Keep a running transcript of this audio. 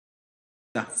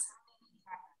Ya.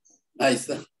 Ahí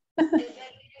está.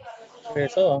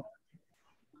 Eso.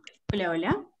 Hola,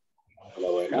 hola.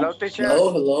 Hello, teacher.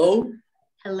 Hello, hello.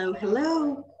 Hello,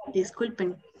 hello.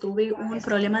 Disculpen, tuve un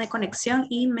problema de conexión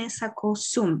y me sacó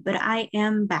Zoom, but I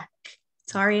am back.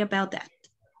 Sorry about that.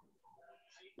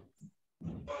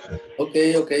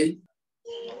 Okay, okay.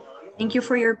 Thank you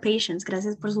for your patience.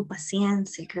 Gracias por su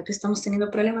paciencia. Creo que estamos teniendo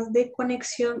problemas de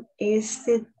conexión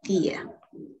este día.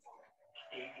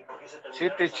 Sí,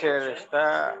 teacher,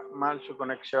 está mal su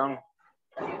conexión.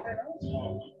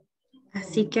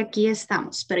 Así que aquí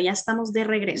estamos, pero ya estamos de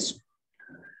regreso.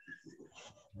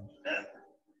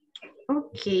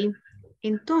 Ok,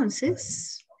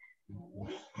 entonces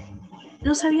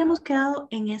nos habíamos quedado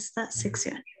en esta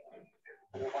sección.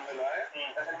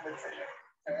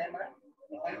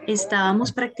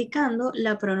 Estábamos practicando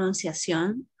la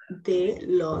pronunciación de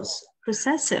los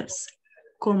possessives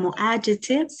como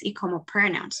adjectives y como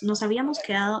pronouns. Nos habíamos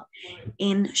quedado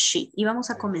en she. Íbamos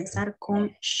a comenzar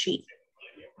con she.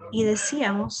 Y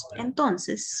decíamos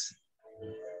entonces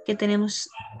que tenemos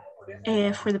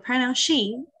for the pronoun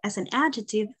she as an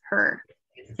adjective her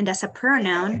and as a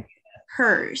pronoun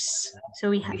hers. So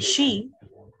we have she,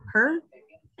 her,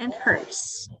 and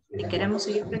hers. Y queremos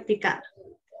seguir practicando.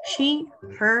 She,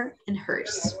 her, and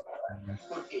hers.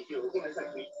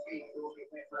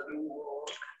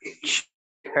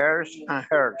 Hers and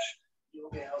hers.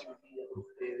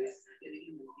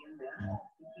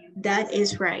 That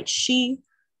is right. She,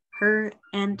 her,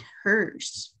 and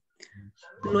hers.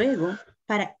 Luego,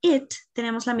 para it,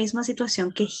 tenemos la misma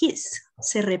situación que his.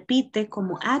 Se repite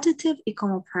como adjective y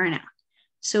como pronoun.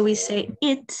 So we say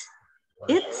it,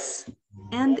 its,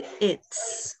 and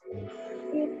its.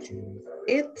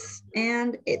 It's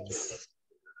and it's.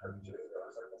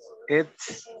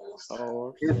 It's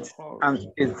and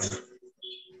it's.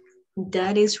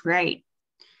 That is right.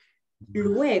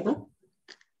 Luego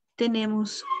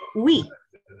tenemos we.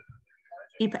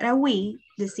 Y para we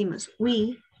decimos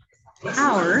we,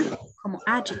 our, como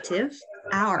adjective,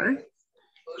 our,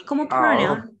 y como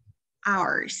pronoun,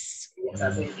 ours.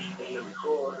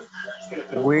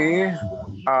 We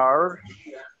are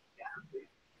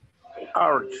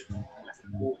ours.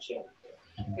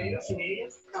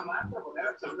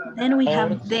 Then we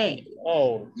have they.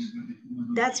 Oh.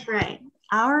 That's right.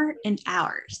 Our and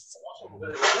ours.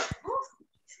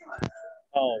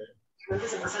 Oh.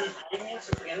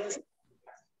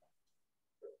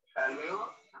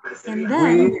 And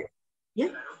then, yeah.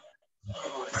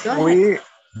 Go ahead.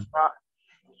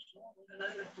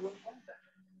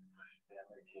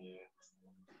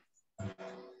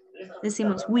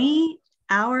 Decimos we,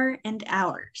 our, and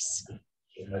ours.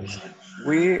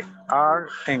 We are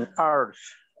and ours.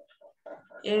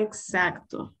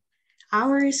 Exacto.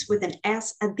 Ours with an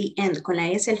S at the end, con la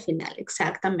S al final,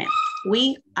 exactamente.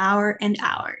 We, our, and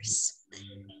ours.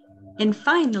 And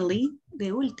finally,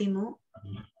 de último,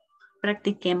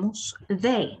 practiquemos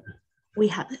they. We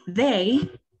have they,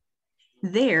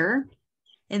 their,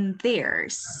 and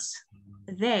theirs.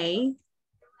 They,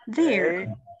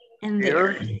 their, and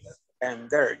theirs. And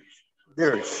theirs.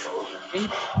 Theirs.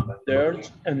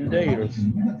 Theirs and theirs.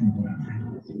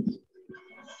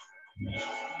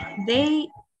 They,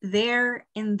 their,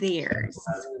 and theirs.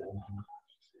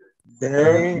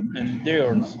 They and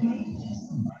theirs.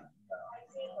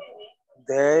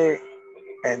 They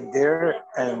and their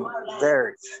and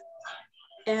theirs.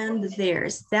 And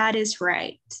theirs. That is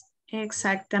right.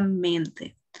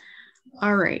 Exactamente.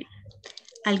 All right.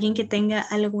 ¿Alguien que tenga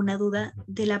alguna duda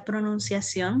de la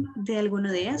pronunciación de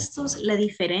alguno de estos? ¿La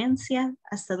diferencia?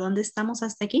 ¿Hasta dónde estamos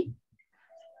hasta aquí?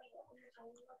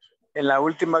 En la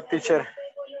última, teacher.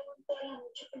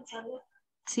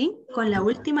 Sí, con la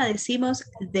última decimos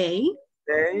they,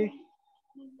 their,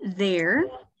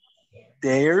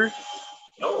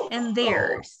 and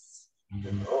theirs.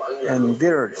 And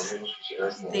theirs.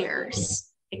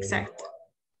 Theirs, exacto.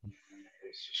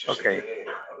 Okay.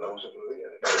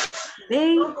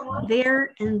 They,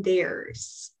 their, and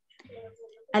theirs.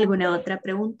 ¿Alguna otra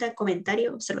pregunta,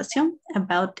 comentario, observación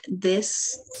about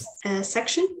this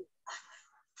section?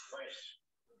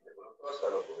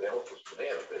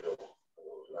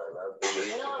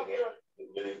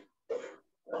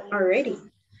 Alrighty.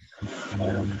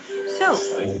 So,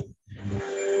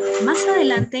 más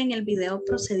adelante en el video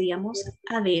procedíamos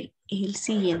a ver el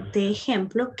siguiente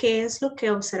ejemplo, que es lo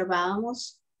que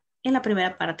observábamos en la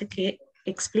primera parte que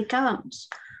explicábamos.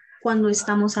 Cuando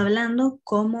estamos hablando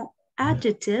como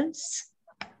adjectives,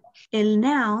 el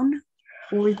noun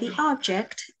o the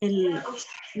object, el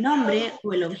nombre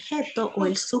o el objeto o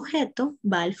el sujeto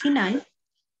va al final,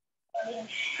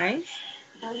 right?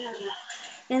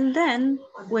 And then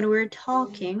when we're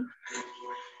talking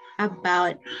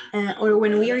about, or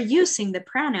when we are using the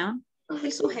pronoun,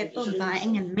 el sujeto va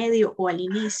en el medio o al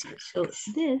inicio. So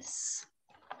this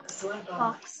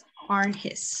socks are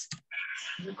his,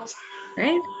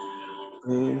 right?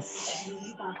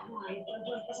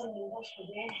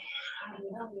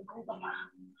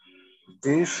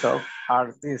 These socks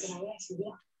are this.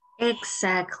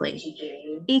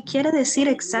 Exactly. Y quiere decir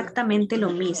exactamente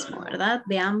lo mismo, ¿verdad?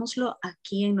 Veámoslo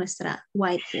aquí en nuestra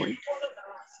whiteboard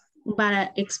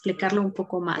para explicarlo un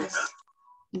poco más.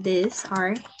 These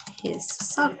are his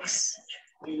socks.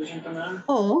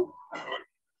 O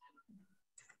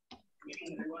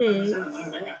this,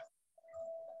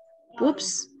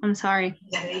 whoops, I'm sorry.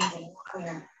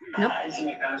 Nope.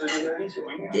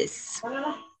 This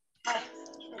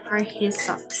are his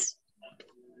socks.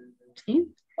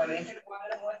 ¿Sí?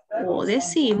 O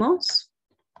decimos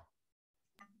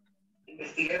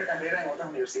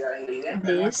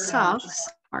these socks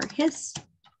are his.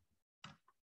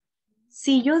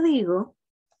 Si yo digo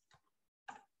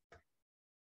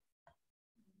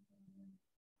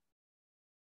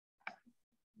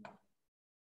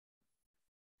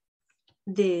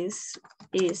this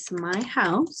is my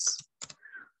house,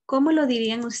 ¿cómo lo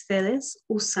dirían ustedes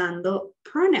usando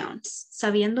pronouns?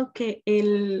 Sabiendo que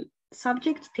el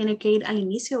subject tiene que ir al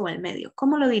inicio o al medio.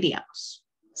 ¿Cómo lo diríamos?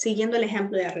 Siguiendo el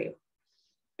ejemplo de arriba.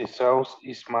 This house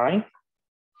is mine.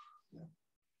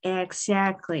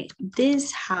 Exactly.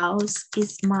 This house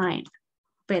is mine.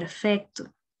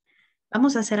 Perfecto.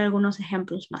 Vamos a hacer algunos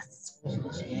ejemplos más.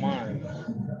 Mine.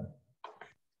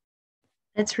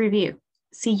 Let's review.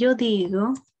 Si yo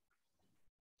digo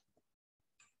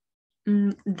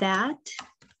that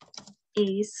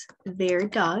is their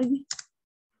dog,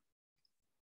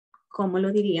 ¿cómo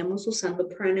lo diríamos usando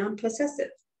pronoun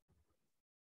possessive?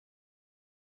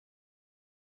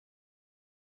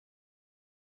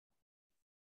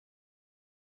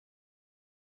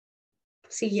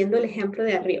 Siguiendo el ejemplo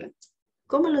de arriba,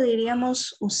 ¿cómo lo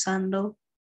diríamos usando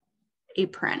a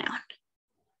pronoun?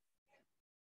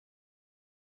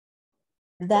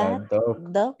 That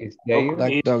dog Is theirs.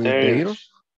 That dog is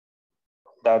theirs.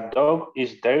 That dog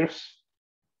is theirs.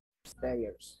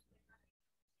 Theirs.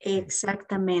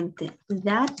 Exactamente.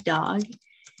 That dog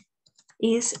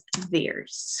is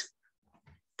theirs.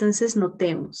 Entonces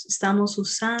notemos, estamos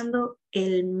usando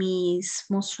el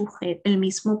mismo sujeto, el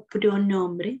mismo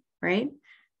pronombre, right?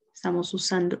 Estamos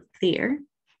usando their.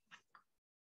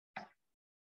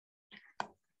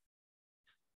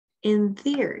 In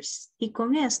theirs. Y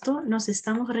con esto nos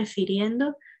estamos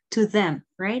refiriendo to them,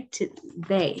 right? To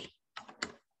they.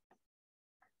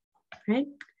 Right?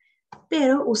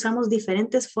 Pero usamos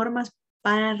diferentes formas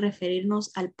para referirnos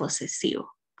al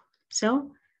posesivo.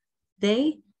 So,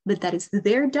 they, but that is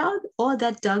their dog, or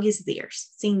that dog is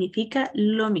theirs. Significa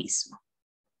lo mismo.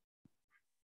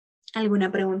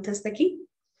 ¿Alguna pregunta hasta aquí?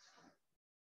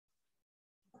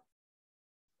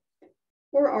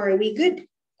 Or are we good?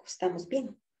 ¿Estamos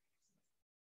bien?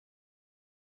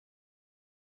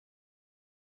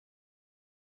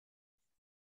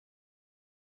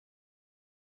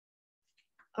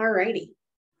 Alrighty.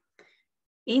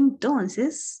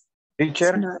 Entonces,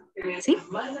 Teacher, ¿sí?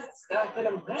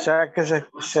 o sea que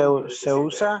se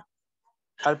usa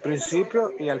al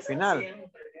principio y al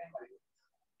final.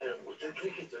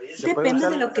 Depende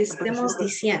de lo que estemos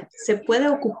diciendo. Se puede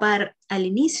ocupar al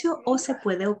inicio o se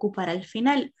puede ocupar al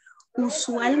final.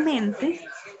 Usualmente,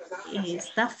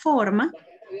 esta forma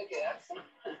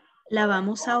la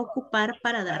vamos a ocupar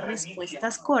para dar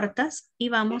respuestas cortas y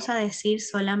vamos a decir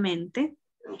solamente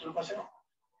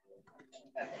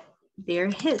they're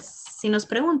his. Si nos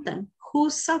preguntan,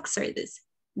 whose socks are these?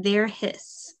 They're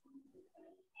his.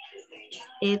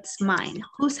 It's mine.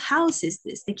 Whose house is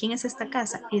this? ¿De quién es esta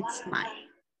casa? It's mine.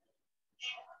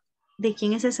 ¿De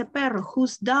quién es ese perro?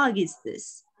 Whose dog is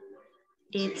this?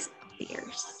 It's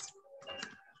theirs.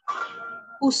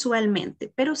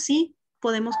 Usualmente, pero sí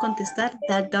podemos contestar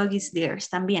that dog is theirs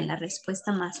también, la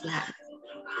respuesta más larga.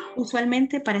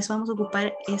 Usualmente para eso vamos a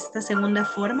ocupar esta segunda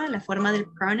forma, la forma del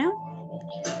pronoun.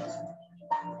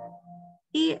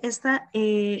 Y esta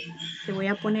que voy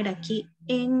a poner aquí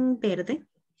en verde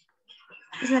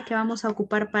es la que vamos a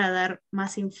ocupar para dar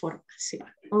más información.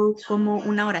 O como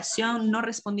una oración, no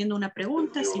respondiendo a una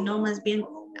pregunta, sino más bien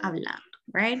hablando,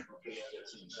 right?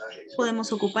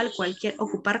 Podemos ocupar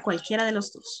cualquiera de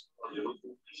los dos.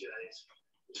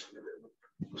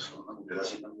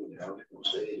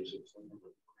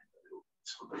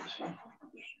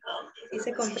 ¿Sí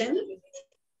se comprende?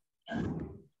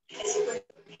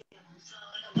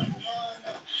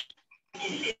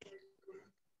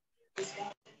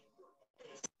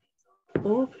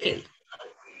 Ok.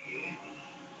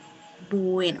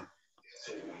 Bueno.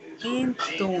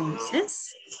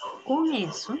 Entonces, con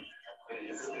eso,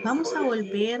 vamos a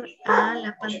volver a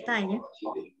la pantalla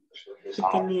que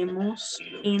tenemos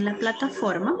en la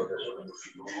plataforma.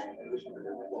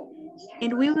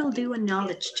 And we will do a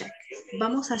knowledge check.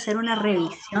 Vamos a hacer una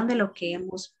revisión de lo que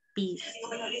hemos visto.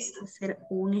 Vamos a hacer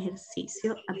un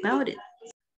ejercicio about it.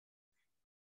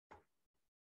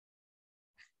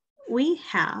 We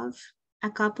have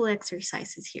a couple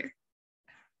exercises here.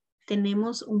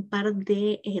 Tenemos un par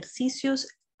de ejercicios,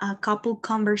 a couple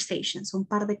conversations, un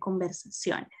par de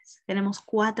conversaciones. Tenemos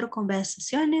 4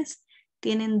 conversaciones,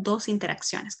 tienen 2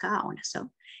 interacciones cada una.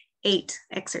 So, 8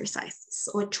 exercises,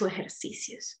 8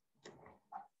 ejercicios.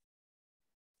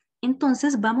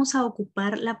 Entonces vamos a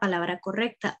ocupar la palabra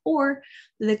correcta or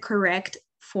the correct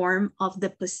form of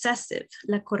the possessive,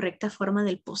 la correcta forma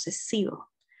del posesivo.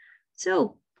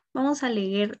 So, vamos a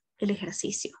leer el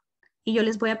ejercicio. Y yo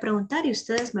les voy a preguntar y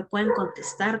ustedes me pueden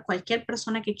contestar. Cualquier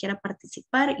persona que quiera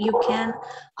participar, you can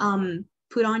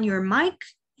put on your mic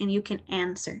and you can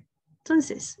answer.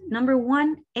 Entonces, number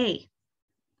 1A.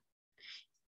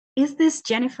 Is this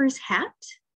Jennifer's hat?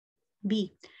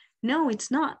 B. No,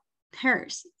 it's not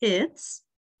hers. It's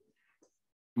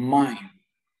Mine.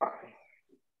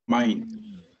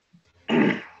 Mine.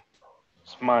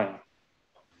 It's mine.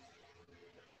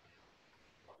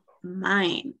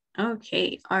 mine.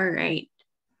 Okay, all right.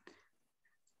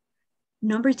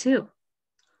 Number 2.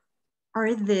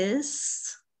 Are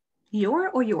this your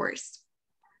or yours?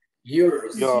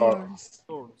 Yours. Your.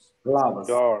 Gloves.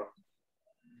 Your.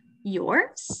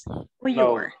 Yours or No.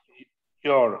 your?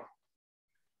 Your.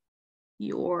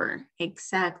 Your,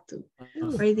 exacto.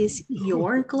 Are these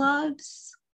your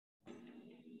gloves?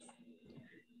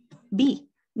 B,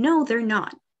 no, they're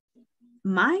not.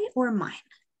 My or mine?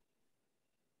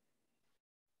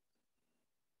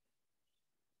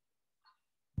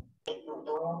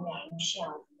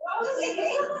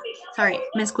 Sorry,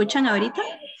 ¿me escuchan ahorita?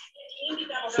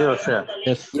 Sí, o sea.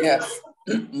 Yes.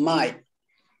 My.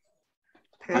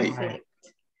 Perfect.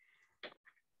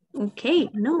 Okay,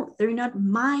 no, they're not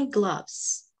my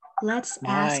gloves. Let's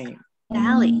ask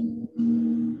Sally.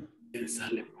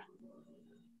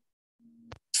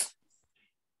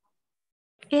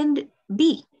 And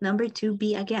B, number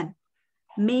 2B again.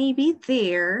 Maybe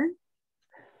they're,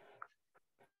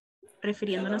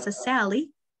 refiriéndonos a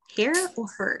Sally, her or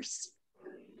hers?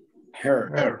 Her.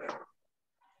 Her.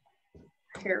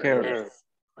 Her.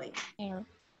 Here.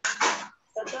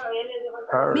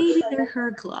 Maybe they're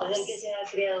her gloves.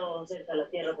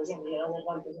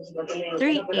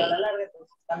 3A.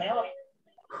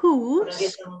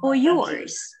 Whose or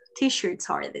yours t-shirts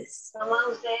are this?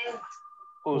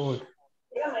 Whose.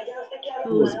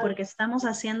 Whose, porque estamos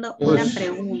haciendo una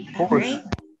pregunta, right?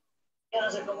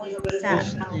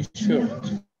 Exacto.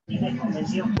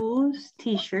 Whose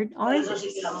t-shirt are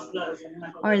this?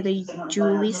 Are they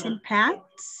Julie's and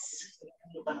Pat's?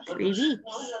 3B.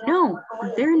 No,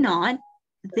 they're not.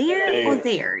 They're or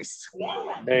theirs?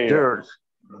 There.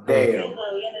 Theirs.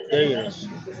 Theirs.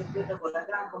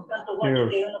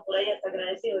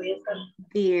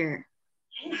 There.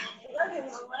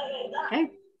 Okay.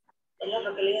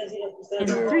 And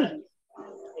 3.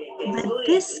 But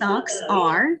these socks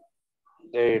are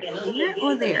There. their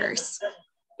or theirs?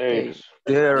 Theirs.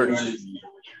 Theirs.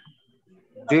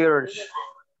 Theirs.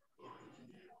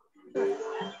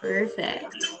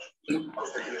 Perfect.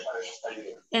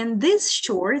 And these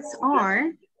shorts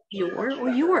are your or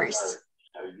yours?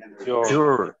 Your.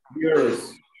 Your.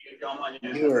 Yours.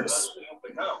 Yours.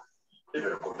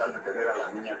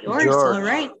 Yours, all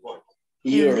right.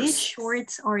 And Yours. these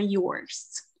shorts are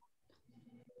yours.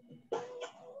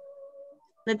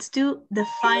 Let's do the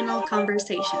final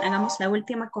conversation. Hagamos la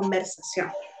última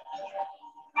conversación.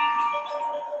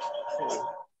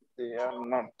 They are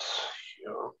not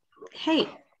your. Hey,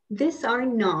 these are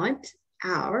not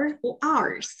our or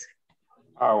ours.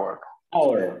 Our.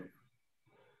 Our.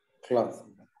 Cloth.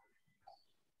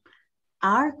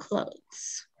 Our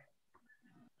clothes.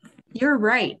 You're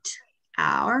right.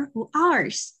 Our or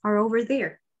ours are over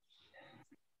there.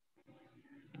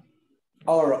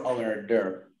 Our over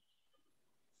there.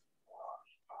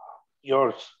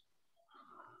 Yours.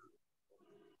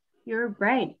 You're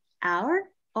right. Our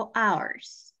or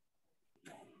ours?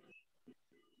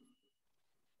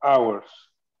 Ours.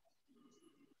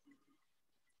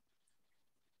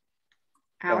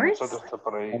 Ours? Nosotros está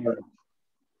por ahí. Our.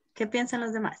 ¿Qué piensan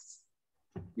los demás?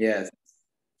 Yes.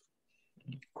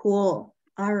 Cool.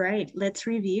 All right, let's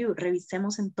review.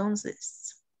 Revisemos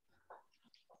entonces.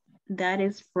 That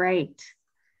is right.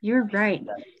 You're right.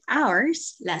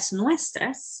 Ours, las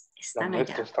nuestras, Están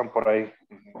nuestros allá. están por ahí.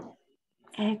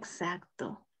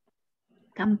 Exacto.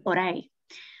 Están por ahí.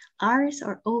 Ours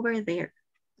are over there.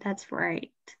 That's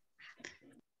right.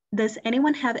 Does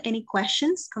anyone have any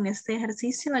questions con este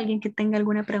ejercicio? ¿Alguien que tenga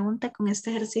alguna pregunta con este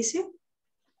ejercicio?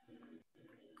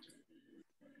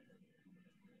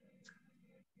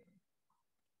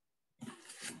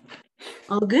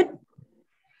 All good?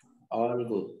 All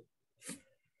good.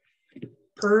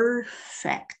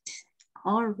 Perfect.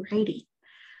 Alrighty.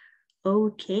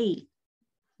 Ok.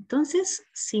 Entonces,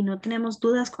 si no tenemos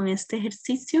dudas con este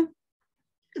ejercicio,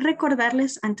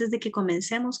 recordarles antes de que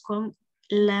comencemos con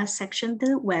la sección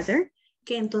del weather,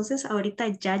 que entonces ahorita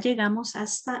ya llegamos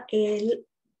hasta el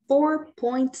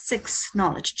 4.6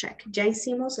 knowledge check. Ya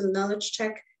hicimos el knowledge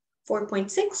check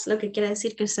 4.6, lo que quiere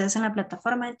decir que ustedes en la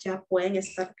plataforma ya pueden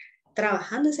estar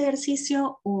trabajando ese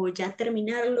ejercicio o ya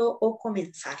terminarlo o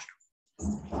comenzarlo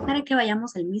para que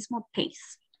vayamos al mismo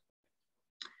pace.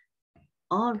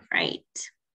 All right.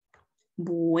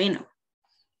 Bueno.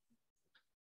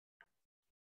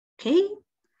 Ok.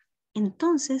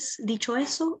 Entonces, dicho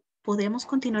eso, podemos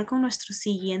continuar con nuestro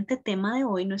siguiente tema de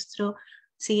hoy, nuestro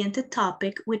siguiente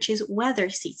topic, which is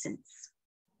weather seasons.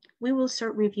 We will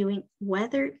start reviewing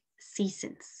weather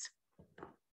seasons.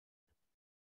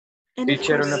 And of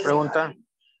Teacher, course- una pregunta.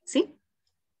 ¿Sí?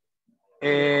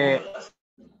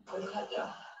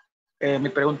 Mi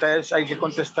pregunta es, ¿hay que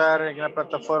contestar en la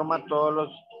plataforma todas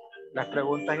las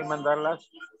preguntas y mandarlas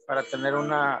para tener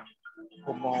una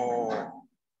como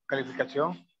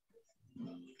calificación?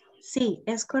 Sí,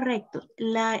 es correcto.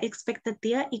 La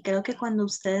expectativa, y creo que cuando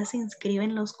ustedes se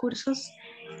inscriben los cursos,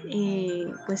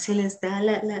 pues se les da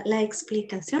la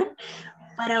explicación.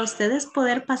 Para ustedes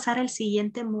poder pasar al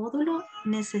siguiente módulo,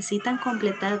 necesitan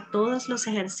completar todos los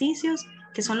ejercicios,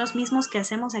 que son los mismos que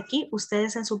hacemos aquí.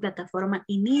 Ustedes en su plataforma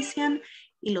inician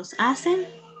y los hacen.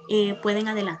 Pueden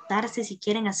adelantarse si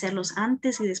quieren hacerlos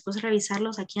antes y después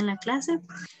revisarlos aquí en la clase.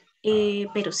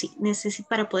 Pero sí,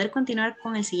 para poder continuar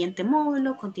con el siguiente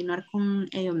módulo, continuar con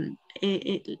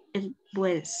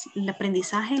pues, el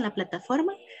aprendizaje en la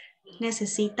plataforma,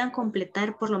 necesitan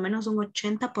completar por lo menos un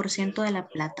 80% de la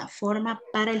plataforma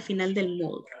para el final del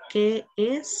módulo, que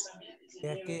es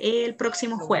el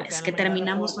próximo Lo bueno que jueves, en la que mañana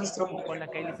terminamos nuestro con módulo. la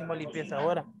que le hicimos limpieza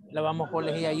ahora. La vamos a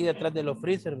colegir ahí detrás de los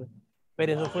freezer. ¿Ve?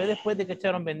 Pero eso fue después de que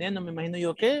echaron veneno, me imagino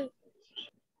yo que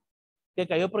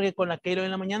cayó porque con la que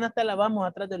en la mañana hasta la vamos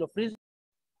atrás de los freezer.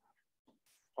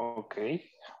 Ok.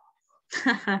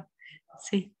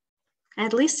 Sí.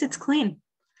 At least it's clean.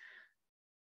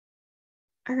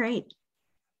 All right.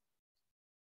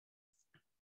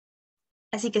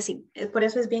 Así que sí, por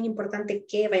eso es bien importante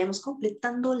que vayamos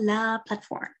completando la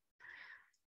plataforma.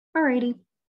 Alrighty.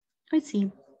 Let's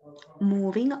see.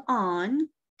 Moving on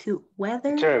to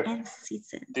weather Teacher, and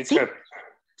seasons. Teacher,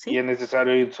 ¿Sí? y es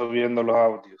necesario ir subiendo los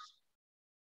audios.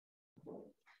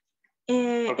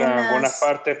 Porque en algunas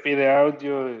partes pide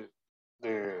audio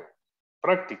de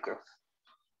prácticas.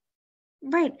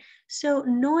 Right. So,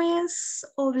 no es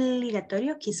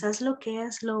obligatorio, quizás lo que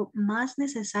es lo más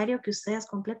necesario que ustedes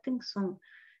completen son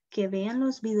que vean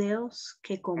los videos,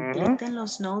 que completen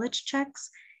los knowledge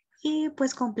checks y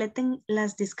pues completen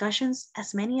las discussions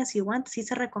as many as you want. Sí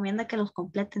se recomienda que los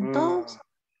completen todos,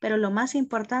 pero lo más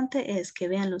importante es que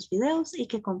vean los videos y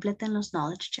que completen los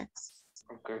knowledge checks.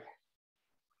 Ok.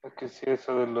 Es que sí,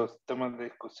 eso de los temas de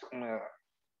discusión me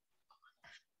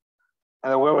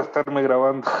da huevo estarme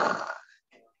grabando.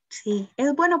 Sí,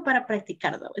 es bueno para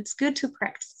practicar, though. It's good to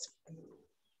practice.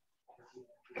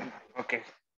 Ok.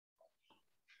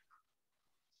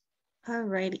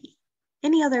 Alrighty.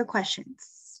 Any other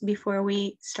questions before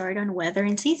we start on weather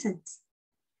and seasons?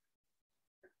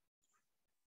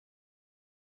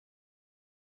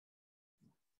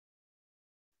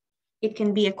 It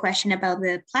can be a question about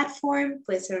the platform,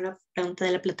 puede ser una pregunta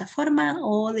de la plataforma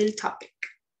o del topic.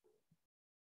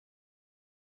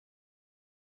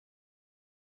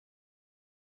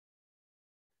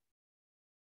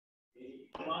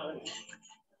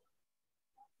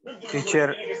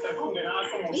 Teacher,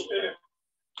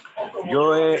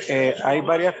 yo hay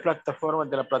varias plataformas,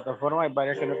 de la plataforma hay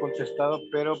varias que no he contestado,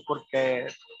 pero porque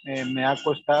me ha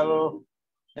costado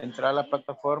entrar a la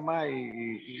plataforma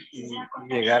y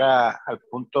llegar al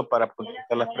punto para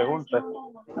contestar las preguntas.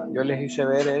 Yo les hice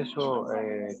ver eso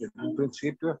desde un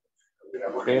principio,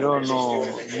 pero no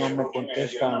me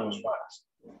contestan.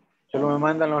 Solo me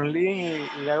mandan los links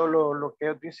y hago lo que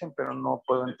ellos dicen, pero no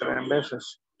puedo entrar en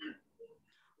veces.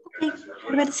 Ok,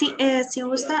 a ver si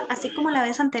gusta, así como la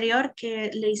vez anterior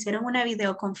que le hicieron una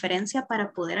videoconferencia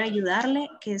para poder ayudarle,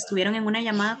 que estuvieron en una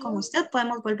llamada con usted,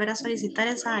 podemos volver a solicitar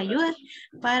esa ayuda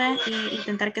para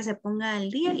intentar que se ponga al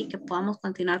día y que podamos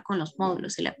continuar con los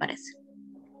módulos, si le parece.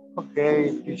 Ok,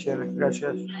 teacher,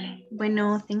 gracias.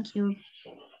 Bueno, thank you.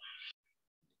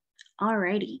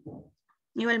 Alrighty.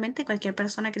 Igualmente, cualquier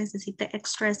persona que necesite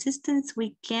extra assistance,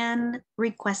 we can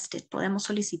request it. Podemos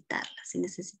solicitarla si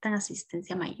necesitan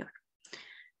asistencia mayor.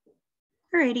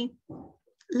 Alrighty.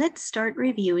 Let's start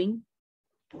reviewing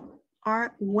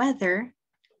our weather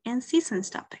and seasons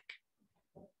topic.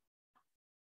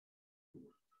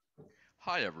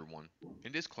 Hi everyone.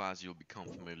 In this class, you'll become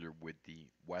familiar with the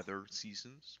weather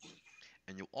seasons,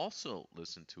 and you'll also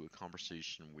listen to a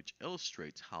conversation which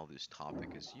illustrates how this topic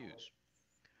is used.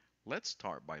 Let's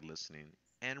start by listening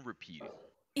and repeating.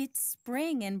 It's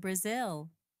spring in Brazil.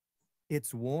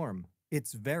 It's warm.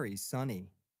 It's very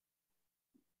sunny.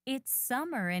 It's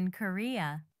summer in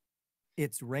Korea.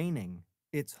 It's raining.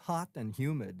 It's hot and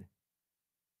humid.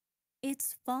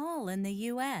 It's fall in the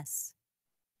US.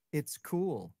 It's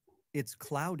cool. It's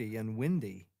cloudy and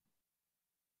windy.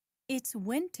 It's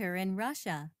winter in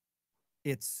Russia.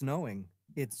 It's snowing.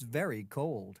 It's very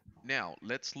cold. Now,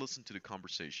 let's listen to the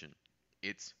conversation.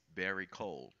 It's very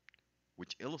cold,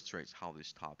 which illustrates how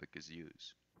this topic is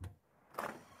used.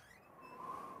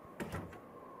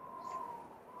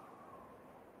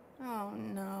 Oh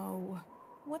no.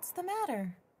 What's the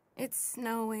matter? It's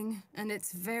snowing and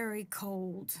it's very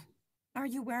cold. Are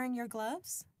you wearing your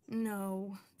gloves?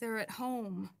 No, they're at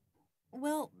home.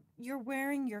 Well, you're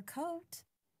wearing your coat.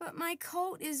 But my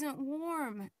coat isn't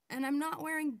warm and I'm not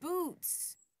wearing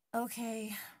boots.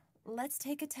 Okay, let's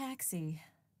take a taxi.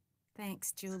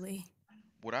 Thanks, Julie.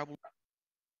 What I will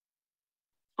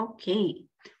Okay.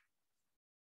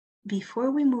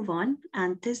 Before we move on,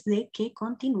 antes de que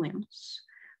continuemos,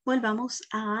 volvamos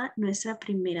a nuestra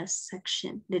primera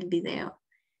section del video.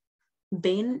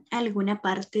 ¿Ven alguna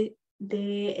parte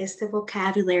de este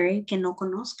vocabulary que no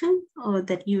conozcan o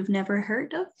that you've never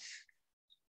heard of?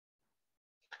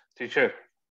 Teacher,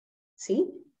 ¿Sí?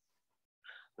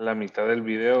 la mitad del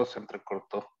video se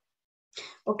entrecortó.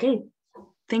 Ok.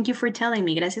 Thank you for telling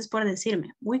me. Gracias por decirme.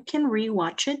 We can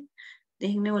rewatch it.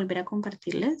 Déjenme volver a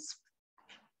compartirles.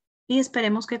 Y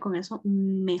esperemos que con eso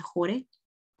mejore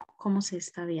cómo se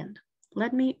está viendo.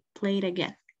 Let me play it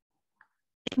again.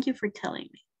 Thank you for telling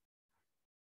me.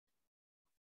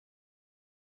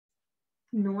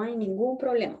 No hay ningún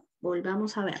problema.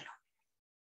 Volvamos a verlo.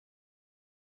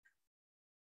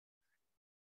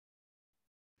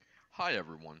 Hi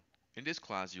everyone. In this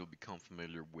class, you'll become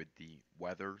familiar with the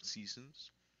weather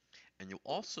seasons, and you'll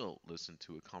also listen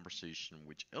to a conversation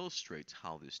which illustrates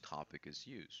how this topic is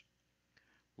used.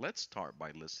 Let's start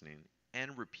by listening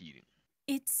and repeating.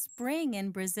 It's spring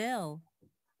in Brazil.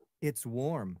 It's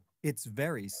warm. It's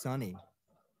very sunny.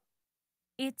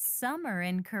 It's summer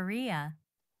in Korea.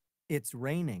 It's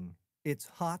raining. It's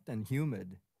hot and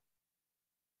humid.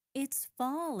 It's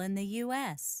fall in the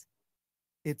US.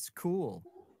 It's cool.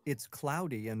 It's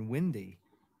cloudy and windy.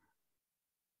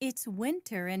 It's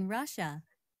winter in Russia.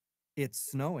 It's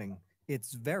snowing.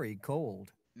 It's very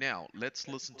cold. Now, let's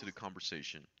listen to the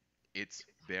conversation. It's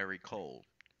very cold,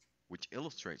 which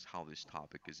illustrates how this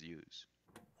topic is used.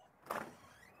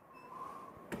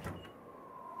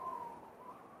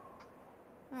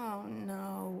 Oh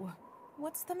no.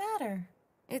 What's the matter?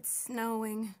 It's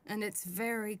snowing and it's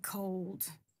very cold.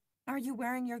 Are you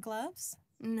wearing your gloves?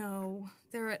 No,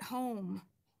 they're at home.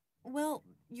 Well,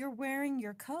 you're wearing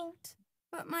your coat.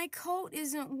 But my coat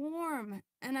isn't warm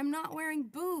and I'm not wearing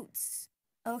boots.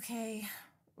 Okay,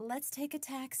 let's take a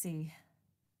taxi.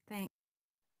 Thanks,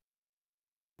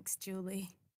 Julie.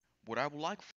 What I would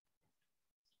like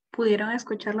 ¿Pudieron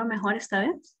escucharlo mejor esta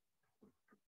vez?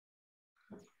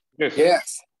 Yes.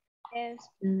 Yes. Yes.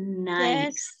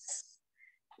 Nice.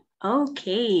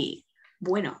 Ok.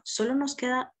 Bueno, solo nos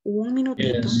queda un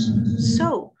minutito.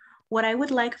 So, what I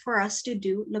would like for us to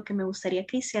do, lo que me gustaría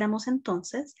que hiciéramos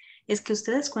entonces, es que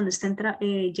ustedes cuando estén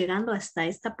llegando hasta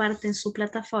esta parte en su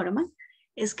plataforma,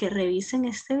 es que revisen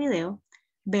este video,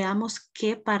 veamos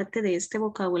qué parte de este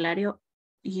vocabulario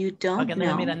you don't Para que no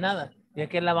know. se mira nada. Si es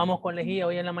que la vamos con lejía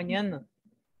hoy en la mañana.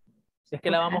 Si es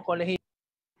que la vamos con lejía.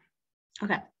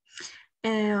 Ok.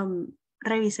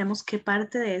 Revisemos qué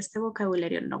parte de este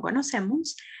vocabulario no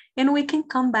conocemos. And we can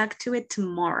come back to it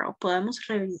tomorrow. Podemos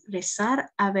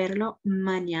regresar a verlo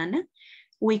mañana.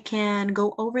 We can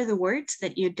go over the words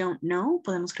that you don't know.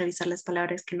 Podemos revisar las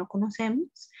palabras que no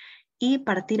conocemos. Y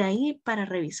partir ahí para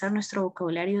revisar nuestro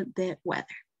vocabulario de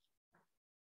weather.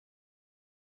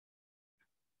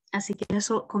 Así que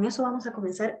con eso vamos a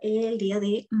comenzar el día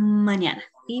de mañana.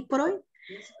 Y por hoy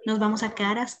nos vamos a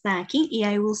quedar hasta aquí y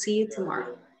I will see you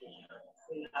tomorrow.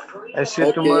 I see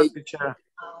you tomorrow, teacher.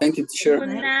 Thank you, teacher. Good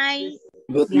night.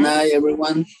 Good night,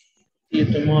 everyone. See you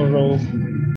tomorrow.